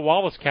the Brett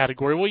Wallace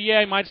category. Well, yeah,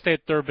 he might stay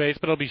at third base,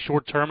 but it'll be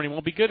short term and he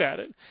won't be good at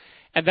it.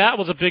 And that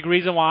was a big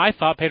reason why I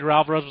thought Pedro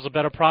Alvarez was a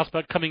better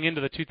prospect coming into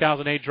the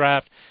 2008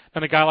 draft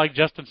than a guy like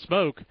Justin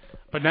Smoke.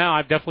 But now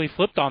I've definitely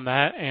flipped on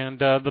that, and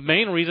the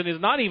main reason is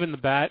not even the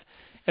bat.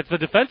 It's the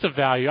defensive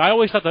value. I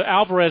always thought that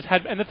Alvarez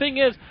had, and the thing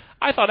is,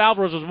 I thought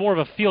Alvarez was more of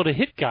a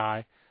field-to-hit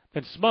guy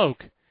than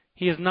Smoke.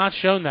 He has not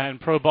shown that in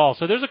pro ball.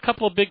 So there's a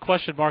couple of big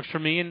question marks for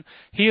me, and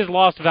he has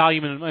lost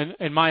value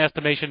in my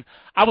estimation.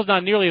 I was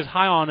not nearly as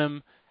high on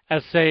him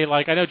as, say,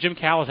 like I know Jim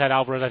Callis had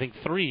Alvarez, I think,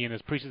 3 in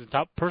his preseason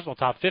personal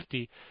top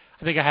 50.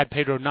 I think I had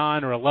Pedro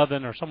 9 or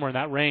 11 or somewhere in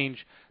that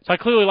range. So I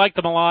clearly liked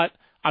him a lot.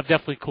 I've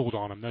definitely cooled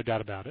on him, no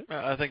doubt about it.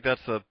 I think that's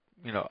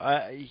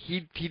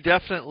he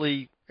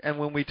definitely, and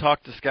when we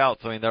talked to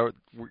scouts, I mean, there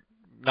were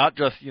not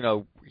just,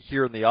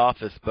 here in the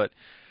office, but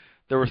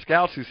there were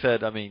scouts who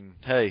said, I mean,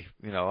 hey,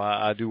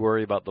 I do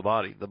worry about the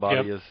body. The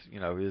body is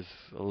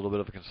a little bit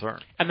of a concern.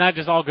 And that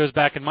just all goes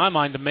back in my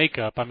mind to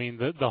makeup. I mean,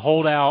 the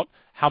holdout,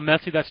 how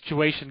messy that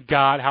situation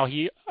got, how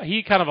he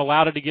kind of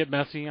allowed it to get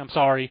messy. I'm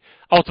sorry.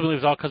 Ultimately,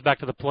 it all comes back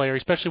to the player,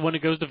 especially when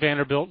it goes to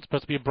Vanderbilt. It's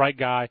supposed to be a bright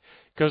guy,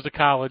 goes to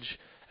college.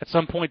 At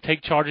some point,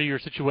 take charge of your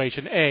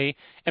situation, A.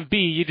 And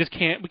B, we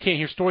can't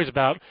hear stories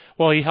about,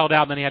 well, he held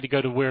out and then he had to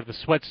go to wear the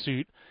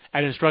sweatsuit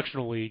at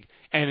Instructional League,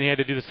 and he had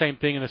to do the same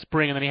thing in the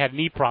spring, and then he had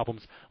knee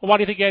problems. Well, why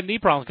do you think he had knee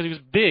problems? Because he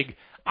was big.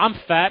 I'm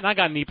fat, and I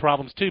got knee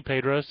problems too,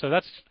 Pedro. So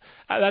those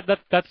are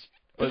bad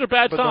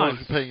signs. But no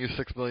one's paying you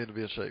 $6 million to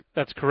be in shape.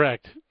 That's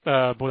correct.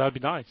 Boy, that would be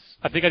nice.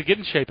 I think I'd get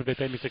in shape if they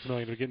paid me $6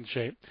 million to get in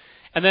shape.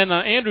 And then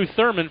Andrew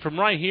Thurman from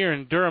right here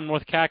in Durham,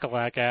 North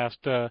Cackalack,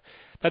 asked that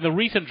the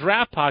recent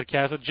draft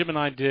podcast that Jim and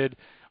I did,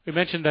 we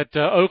mentioned that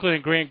Oakland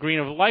and Grant Green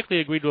have likely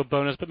agreed to a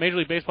bonus, but Major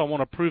League Baseball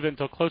won't approve it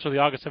until closer to the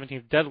August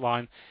 17th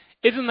deadline.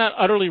 Isn't that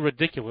utterly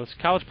ridiculous?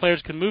 College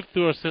players can move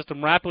through a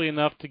system rapidly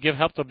enough to give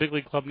help to a big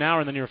league club now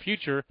or in the near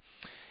future,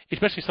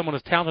 especially someone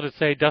as talented as,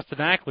 say,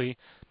 Dustin Ackley,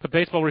 but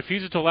baseball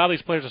refuses to allow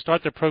these players to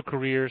start their pro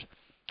careers.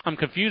 I'm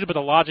confused about the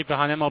logic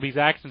behind MLB's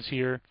actions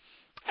here,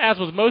 as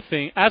with most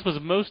things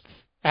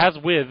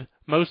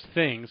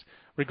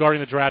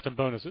regarding the draft and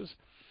bonuses.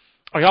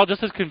 Are y'all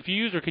just as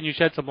confused, or can you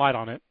shed some light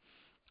on it?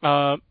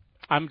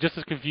 I'm just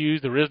as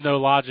confused. There is no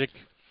logic.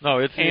 No,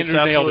 it's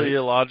absolutely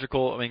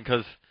illogical. I mean,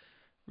 because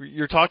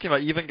you're talking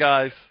about even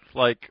guys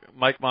like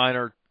Mike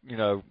Minor,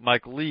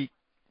 Mike Leake,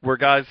 were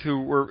guys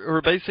who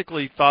were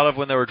basically thought of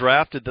when they were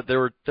drafted that they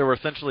were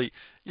essentially,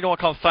 you don't want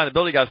to call them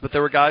signability guys, but they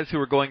were guys who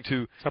were going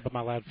to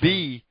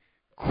be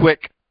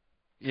quick,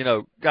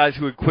 guys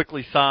who would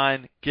quickly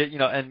sign, get,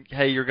 and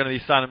hey, you're going to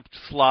be signing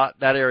slot,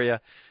 that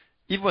area.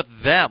 Even with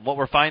them, what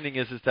we're finding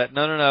is that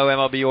no,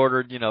 MLB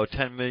ordered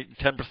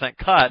 10%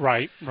 cut.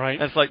 Right.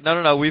 And it's like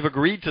no, we've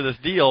agreed to this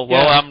deal. Yeah.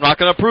 Well, I'm not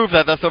going to approve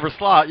that. That's over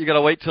slot. You got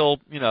to wait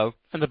till And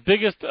the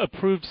biggest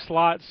approved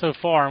slot so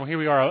far, and here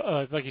we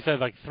are, like you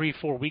said, like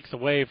 3-4 weeks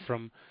away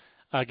from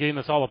getting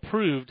this all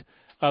approved.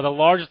 The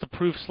largest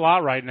approved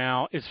slot right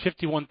now is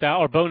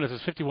bonus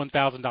is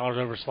 $51,000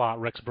 over slot.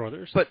 Ricks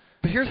Brothers. But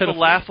here's the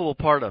laughable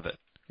part of it.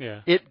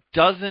 Yeah. It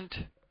doesn't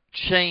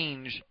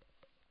change.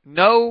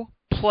 No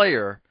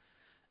player.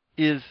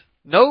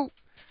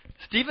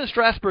 Steven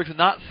Strasburg's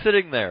not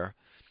sitting there,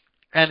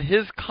 and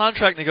his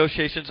contract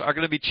negotiations are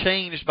going to be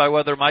changed by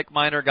whether Mike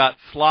Minor got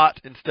slot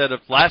instead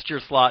of last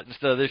year's slot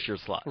instead of this year's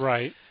slot.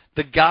 Right.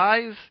 The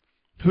guys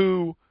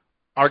who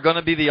are going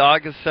to be the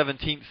August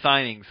 17th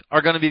signings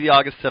are going to be the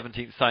August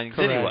 17th signings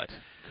anyway.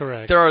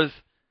 Correct. There's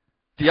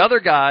the other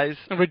guys.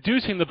 And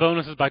reducing the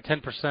bonuses by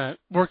 10%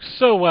 worked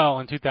so well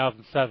in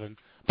 2007.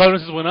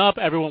 Bonuses went up.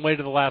 Everyone waited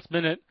to the last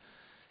minute.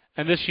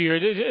 And this year,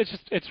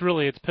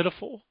 it's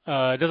pitiful.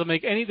 It doesn't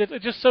make any.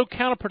 It's just so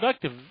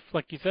counterproductive,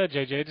 like you said,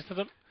 JJ. It just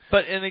doesn't.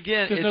 But and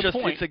again,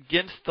 it's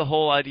against the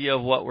whole idea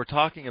of what we're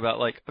talking about.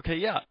 Like, okay,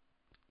 yeah,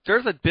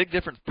 there's a big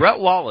difference. Brett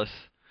Wallace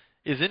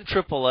is in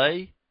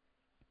AAA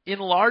in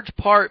large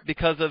part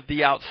because of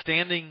the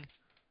outstanding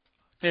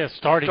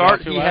start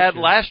he had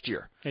last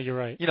year. Yeah, you're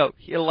right. You know,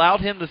 he allowed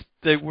him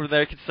to where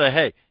they could say,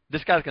 hey,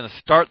 this guy's going to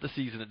start the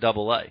season at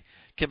AA.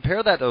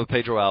 Compare that to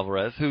Pedro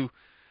Alvarez, who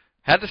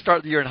had to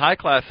start the year in high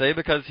Class A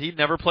because he'd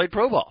never played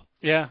pro ball.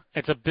 Yeah,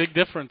 it's a big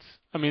difference.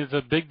 I mean, it's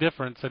a big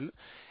difference. And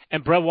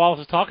Brett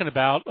Wallace is talking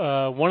about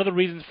one of the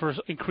reasons for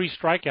increased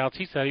strikeouts,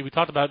 he said, we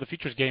talked about it in the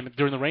Futures game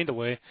during the rain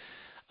delay,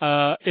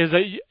 is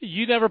that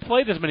you never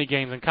played this many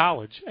games in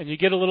college, and you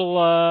get a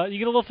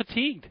little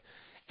fatigued,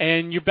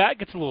 and your bat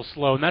gets a little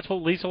slow, and that's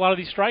what leads to a lot of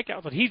these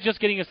strikeouts. And he's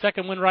just getting a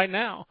second win right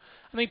now.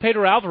 I think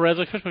Pedro Alvarez,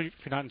 especially if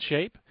you're not in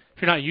shape,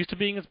 if you're not used to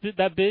being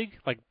that big,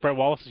 like Brett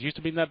Wallace is used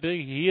to being that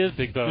big, he is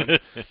big bone.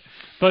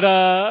 But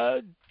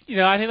I think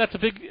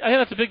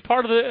that's a big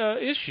part of the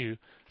issue.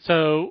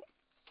 So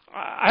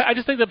I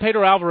just think that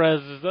Pedro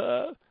Alvarez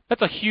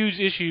that's a huge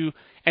issue,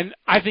 and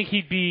I think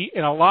he'd be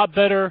in a lot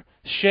better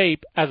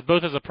shape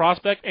both as a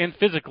prospect and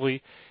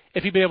physically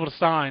if he'd be able to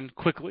sign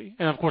quickly.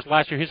 And of course,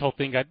 last year his whole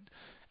thing got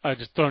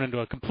just thrown into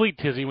a complete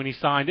tizzy when he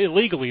signed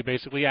illegally,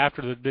 basically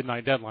after the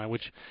midnight deadline.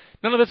 Which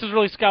none of this is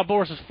really Scott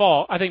Boras'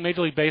 fault. I think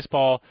Major League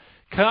Baseball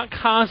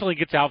constantly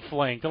gets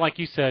outflanked, and like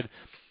you said,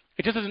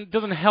 it just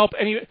doesn't help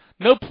any.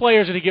 No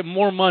player's going to get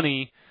more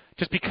money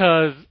just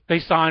because they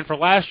signed for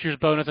last year's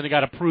bonus and it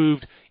got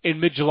approved in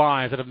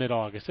mid-July instead of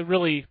mid-August. It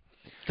really...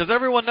 Because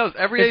everyone knows,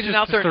 every agent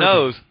out there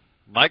knows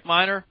Mike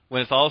Minor,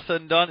 when it's all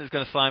said and done, is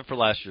going to sign for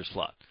last year's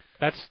slot.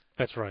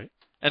 That's right.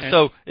 And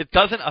so it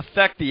doesn't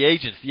affect the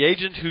agents. The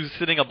agent who's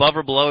sitting above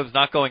or below is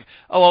not going,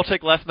 oh, I'll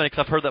take less money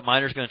because I've heard that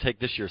Minor's going to take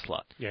this year's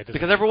slot. Yeah,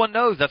 because everyone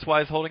knows that's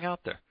why he's holding out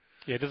there.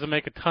 Yeah, it doesn't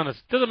make a ton of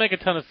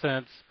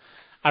sense.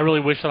 I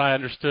really wish that I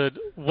understood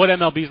what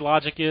MLB's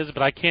logic is,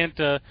 but I can't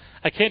tell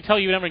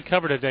you everything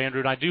covered today, Andrew.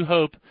 And I do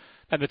hope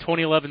that the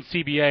 2011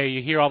 CBA,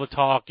 you hear all the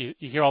talk, you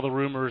hear all the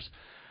rumors,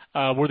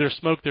 where there's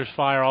smoke, there's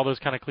fire, all those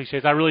kind of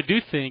cliches. I really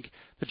do think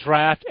the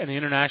draft and the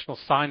international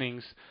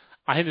signings,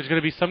 I think there's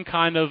going to be some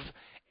kind of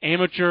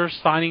amateur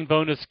signing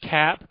bonus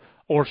cap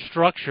or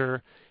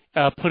structure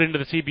put into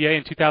the CBA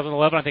in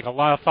 2011. I think a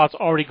lot of thoughts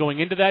already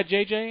going into that,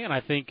 JJ, and I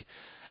think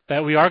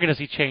that we are going to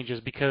see changes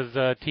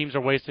because teams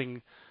are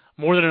wasting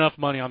more than enough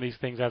money on these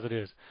things as it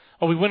is.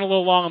 Well, we went a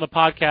little long on the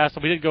podcast,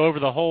 and we didn't go over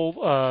the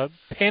whole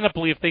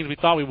panoply of things we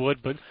thought we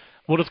would, but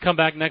we'll just come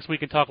back next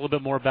week and talk a little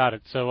bit more about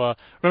it. So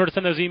remember to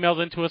send those emails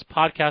in to us,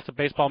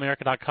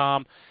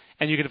 podcast@baseballamerica.com,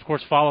 and you can, of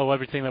course, follow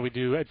everything that we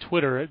do at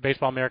Twitter at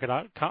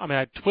baseballamerica.com,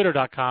 at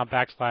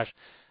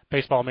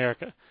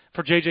twitter.com/baseballamerica.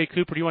 For JJ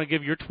Cooper, do you want to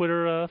give your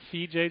Twitter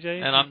feed,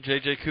 JJ? And I'm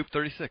JJ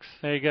Coop36.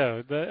 There you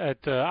go.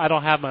 I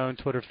don't have my own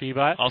Twitter feed,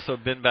 but also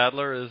Ben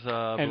Badler is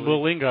and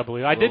Will Linga, I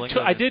believe.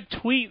 I did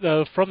tweet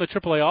though from the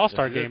AAA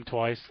All-Star game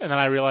twice, and then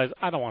I realized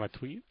I don't want to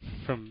tweet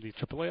from the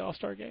AAA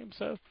All-Star game,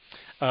 so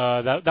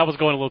that was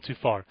going a little too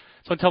far.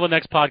 So until the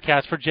next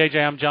podcast, for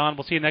JJ, I'm John.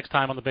 We'll see you next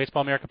time on the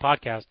Baseball America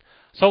podcast.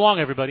 So long,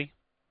 everybody.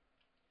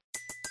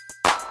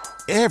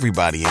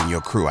 Everybody in your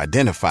crew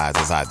identifies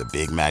as either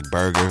Big Mac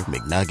Burger,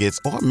 McNuggets,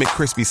 or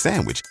McCrispy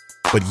Sandwich.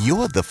 But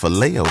you're the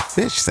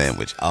Filet-O-Fish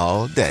Sandwich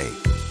all day.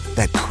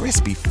 That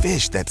crispy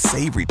fish, that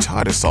savory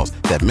tartar sauce,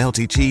 that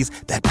melty cheese,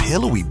 that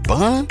pillowy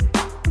bun.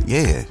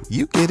 Yeah,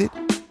 you get it.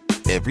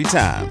 Every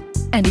time.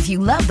 And if you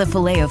love the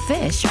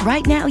Filet-O-Fish,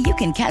 right now you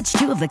can catch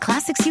two of the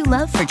classics you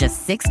love for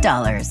just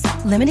 $6.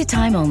 Limited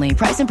time only.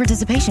 Price and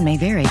participation may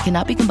vary.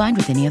 Cannot be combined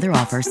with any other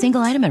offer.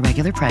 Single item at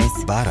regular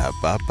price.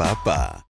 Ba-da-ba-ba-ba.